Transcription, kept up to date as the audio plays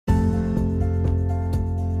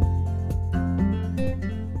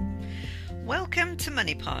to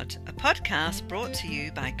MoneyPod, a podcast brought to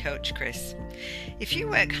you by Coach Chris. If you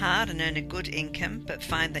work hard and earn a good income but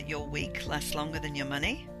find that your week lasts longer than your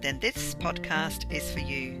money, then this podcast is for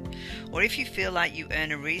you. Or if you feel like you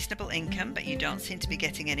earn a reasonable income but you don't seem to be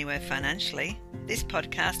getting anywhere financially, this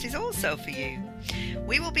podcast is also for you.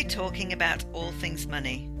 We will be talking about all things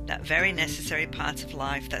money, that very necessary part of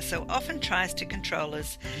life that so often tries to control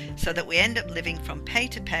us so that we end up living from pay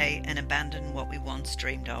to pay and abandon what we once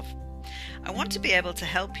dreamed of. I want to be able to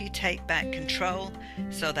help you take back control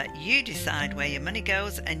so that you decide where your money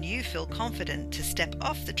goes and you feel confident to step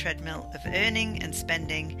off the treadmill of earning and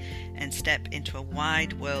spending and step into a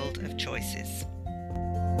wide world of choices.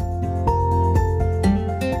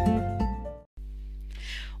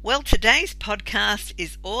 Well, today's podcast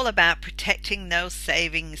is all about protecting those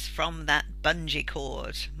savings from that bungee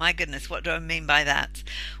cord. My goodness, what do I mean by that?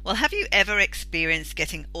 Well, have you ever experienced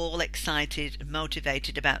getting all excited and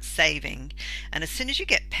motivated about saving, and as soon as you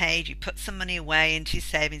get paid, you put some money away into your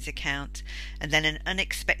savings account, and then an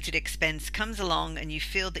unexpected expense comes along and you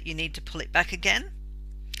feel that you need to pull it back again?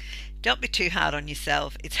 Don't be too hard on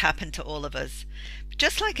yourself. It's happened to all of us. But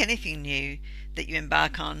just like anything new that you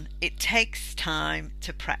embark on, it takes time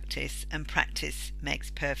to practice, and practice makes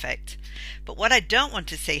perfect. But what I don't want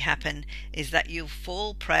to see happen is that you'll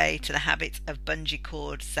fall prey to the habit of bungee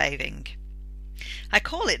cord saving. I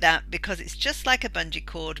call it that because it's just like a bungee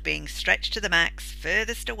cord being stretched to the max,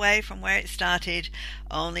 furthest away from where it started,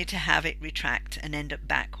 only to have it retract and end up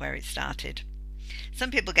back where it started.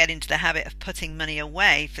 Some people get into the habit of putting money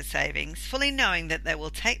away for savings, fully knowing that they will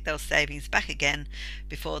take those savings back again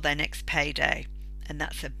before their next payday, and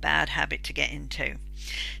that's a bad habit to get into.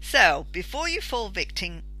 So, before you fall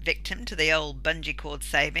victim to the old bungee cord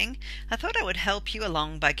saving, I thought I would help you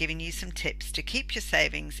along by giving you some tips to keep your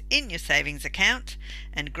savings in your savings account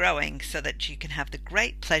and growing so that you can have the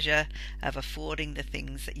great pleasure of affording the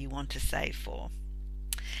things that you want to save for.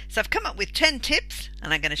 So I've come up with 10 tips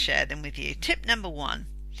and I'm going to share them with you. Tip number 1.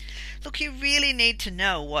 Look, you really need to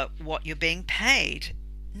know what you're being paid,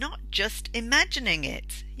 not just imagining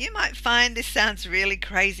it. You might find this sounds really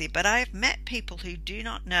crazy, but I've met people who do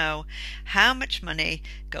not know how much money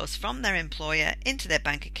goes from their employer into their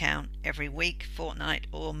bank account every week, fortnight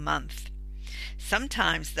or month.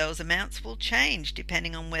 Sometimes those amounts will change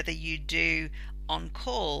depending on whether you do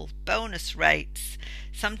on-call, bonus rates.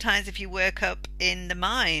 Sometimes if you work up in the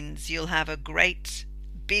mines, you'll have a great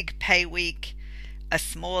big pay week, a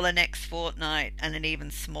smaller next fortnight, and an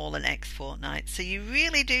even smaller next fortnight. So you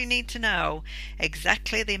really do need to know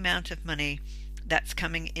exactly the amount of money that's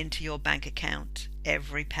coming into your bank account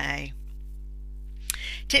every pay.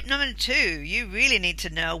 Tip number 2, you really need to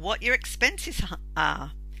know what your expenses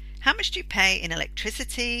are. How much do you pay in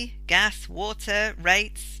electricity, gas, water,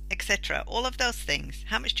 rates, etc.? All of those things.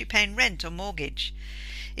 How much do you pay in rent or mortgage?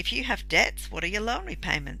 If you have debts, what are your loan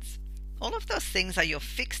repayments? All of those things are your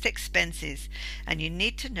fixed expenses, and you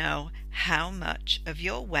need to know how much of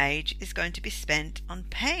your wage is going to be spent on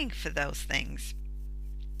paying for those things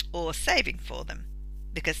or saving for them.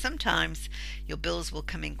 Because sometimes your bills will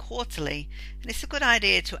come in quarterly, and it's a good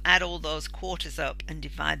idea to add all those quarters up and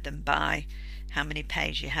divide them by how many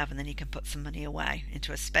pays you have, and then you can put some money away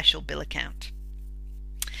into a special bill account.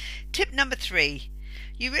 Tip number 3,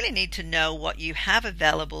 you really need to know what you have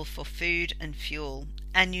available for food and fuel,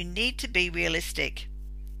 and you need to be realistic.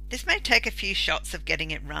 This may take a few shots of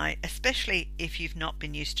getting it right, especially if you've not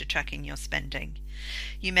been used to tracking your spending.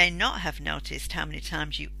 You may not have noticed how many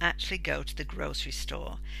times you actually go to the grocery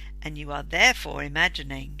store, and you are therefore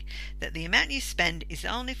imagining that the amount you spend is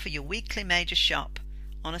only for your weekly major shop,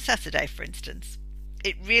 on a Saturday, for instance.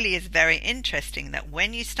 It really is very interesting that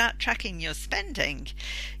when you start tracking your spending,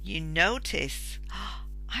 you notice,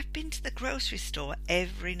 I've been to the grocery store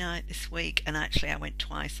every night this week, and actually I went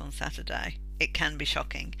twice on Saturday. It can be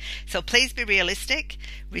shocking. So please be realistic.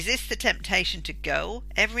 Resist the temptation to go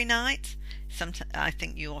every night. I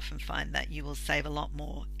think you often find that you will save a lot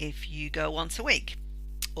more if you go once a week,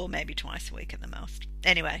 or maybe twice a week at the most.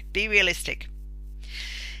 Anyway, be realistic.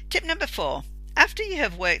 Tip number 4. After you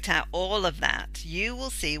have worked out all of that, you will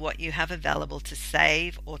see what you have available to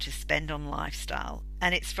save or to spend on lifestyle.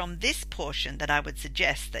 And it's from this portion that I would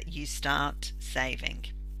suggest that you start saving.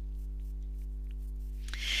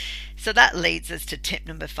 So that leads us to tip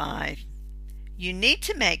number 5. You need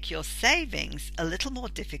to make your savings a little more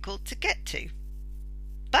difficult to get to.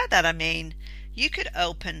 By that I mean, you could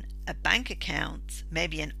open a bank account,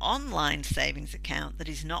 maybe an online savings account that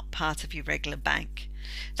is not part of your regular bank.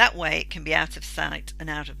 That way it can be out of sight and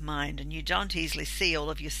out of mind, and you don't easily see all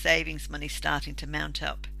of your savings money starting to mount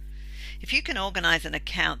up. If you can organise an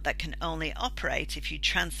account that can only operate if you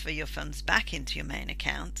transfer your funds back into your main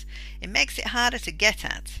account, it makes it harder to get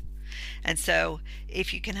at. And so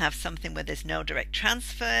if you can have something where there's no direct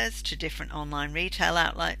transfers to different online retail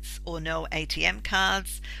outlets, or no ATM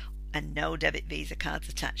cards and no debit Visa cards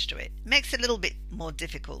attached to it, makes it a little bit more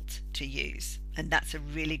difficult to use. And that's a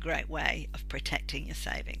really great way of protecting your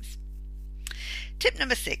savings. Tip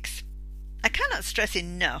number 6. I cannot stress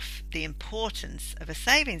enough the importance of a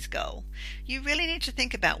savings goal. You really need to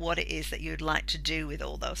think about what it is that you'd like to do with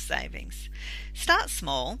all those savings. Start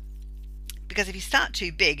small, because if you start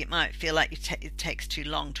too big, it might feel like it takes too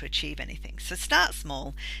long to achieve anything. So start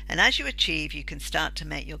small, and as you achieve, you can start to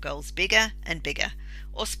make your goals bigger and bigger,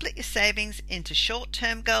 or split your savings into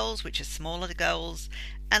short-term goals, which are smaller goals,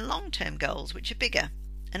 and long-term goals, which are bigger.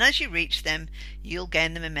 And as you reach them, you'll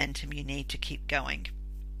gain the momentum you need to keep going.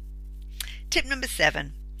 Tip number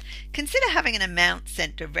 7. Consider having an amount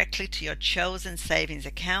sent directly to your chosen savings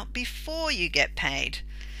account before you get paid.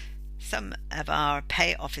 Some of our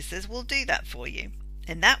pay officers will do that for you.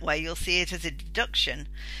 In that way, you'll see it as a deduction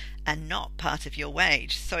and not part of your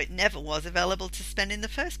wage, so it never was available to spend in the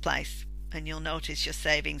first place. And you'll notice your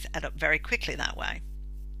savings add up very quickly that way.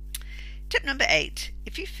 Tip number 8.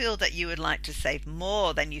 If you feel that you would like to save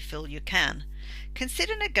more than you feel you can,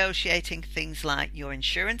 consider negotiating things like your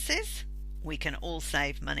insurances. We can all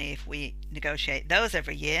save money if we negotiate those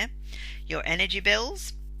every year. Your energy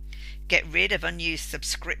bills. Get rid of unused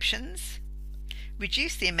subscriptions.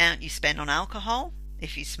 Reduce the amount you spend on alcohol.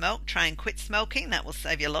 If you smoke, try and quit smoking. That will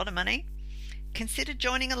save you a lot of money. Consider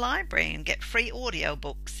joining a library and get free audio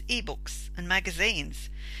books, ebooks, and magazines.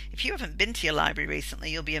 If you haven't been to your library recently,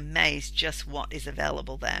 you'll be amazed just what is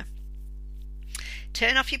available there.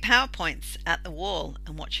 Turn off your PowerPoints at the wall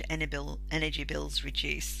and watch your energy bills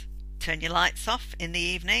reduce. Turn your lights off in the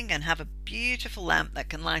evening and have a beautiful lamp that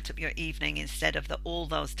can light up your evening instead of all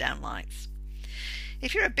those down lights.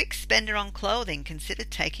 If you're a big spender on clothing, consider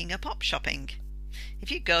taking up op shopping. If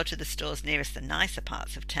you go to the stores nearest the nicer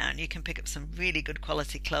parts of town, you can pick up some really good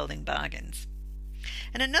quality clothing bargains.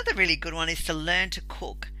 And another really good one is to learn to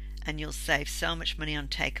cook, and you'll save so much money on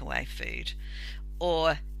takeaway food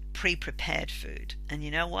or pre-prepared food. And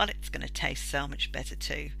you know what? It's going to taste so much better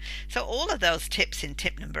too. So all of those tips in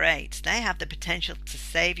tip number 8, they have the potential to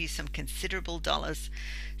save you some considerable dollars.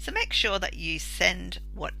 So make sure that you send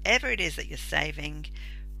whatever it is that you're saving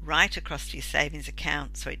right across to your savings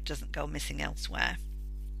account so it doesn't go missing elsewhere.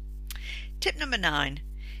 Tip number 9.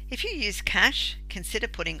 If you use cash, consider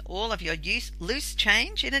putting all of your loose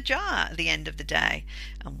change in a jar at the end of the day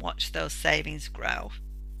and watch those savings grow.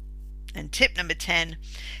 And tip number 10,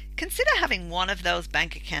 consider having one of those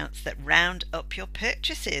bank accounts that round up your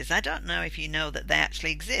purchases. I don't know if you know that they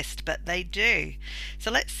actually exist, but they do.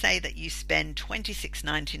 So let's say that you spend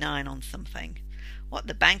 $26.99 on something. What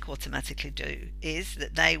the bank automatically do is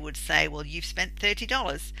that they would say, well, you've spent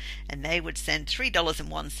 $30, and they would send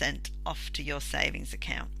 $3.01 off to your savings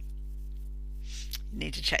account. You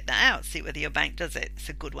need to check that out, see whether your bank does it. It's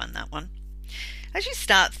a good one, that one. As you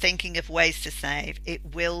start thinking of ways to save,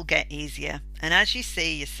 it will get easier. And as you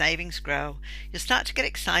see your savings grow, you'll start to get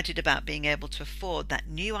excited about being able to afford that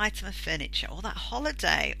new item of furniture, or that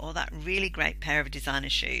holiday, or that really great pair of designer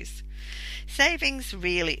shoes. Savings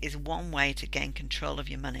really is one way to gain control of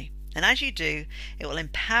your money. And as you do, it will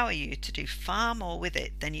empower you to do far more with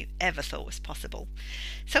it than you ever thought was possible.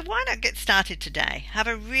 So why not get started today? Have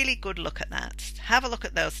a really good look at that. Have a look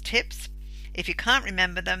at those tips. If you can't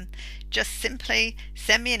remember them, just simply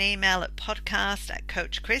send me an email at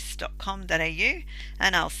podcast@coachchris.com.au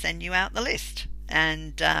and I'll send you out the list,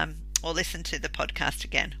 and or listen to the podcast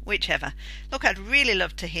again, whichever. Look, I'd really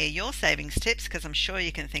love to hear your savings tips, because I'm sure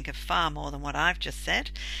you can think of far more than what I've just said.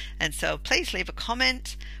 And so please leave a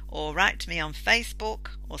comment or write to me on Facebook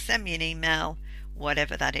or send me an email,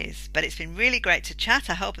 whatever that is. But it's been really great to chat.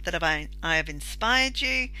 I hope that I have inspired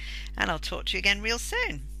you, and I'll talk to you again real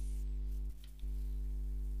soon.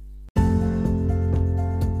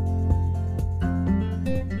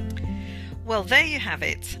 Well, there you have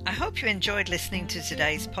it. I hope you enjoyed listening to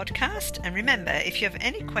today's podcast. And remember, if you have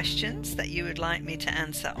any questions that you would like me to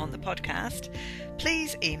answer on the podcast,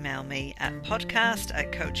 please email me at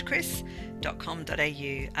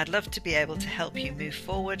podcast@coachchris.com.au. I'd love to be able to help you move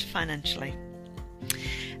forward financially.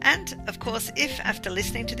 And of course, if after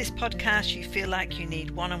listening to this podcast you feel like you need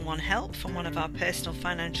one-on-one help from one of our personal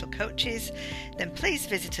financial coaches, then please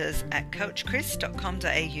visit us at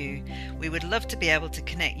coachchris.com.au. We would love to be able to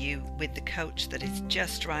connect you with the coach that is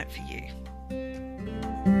just right for you.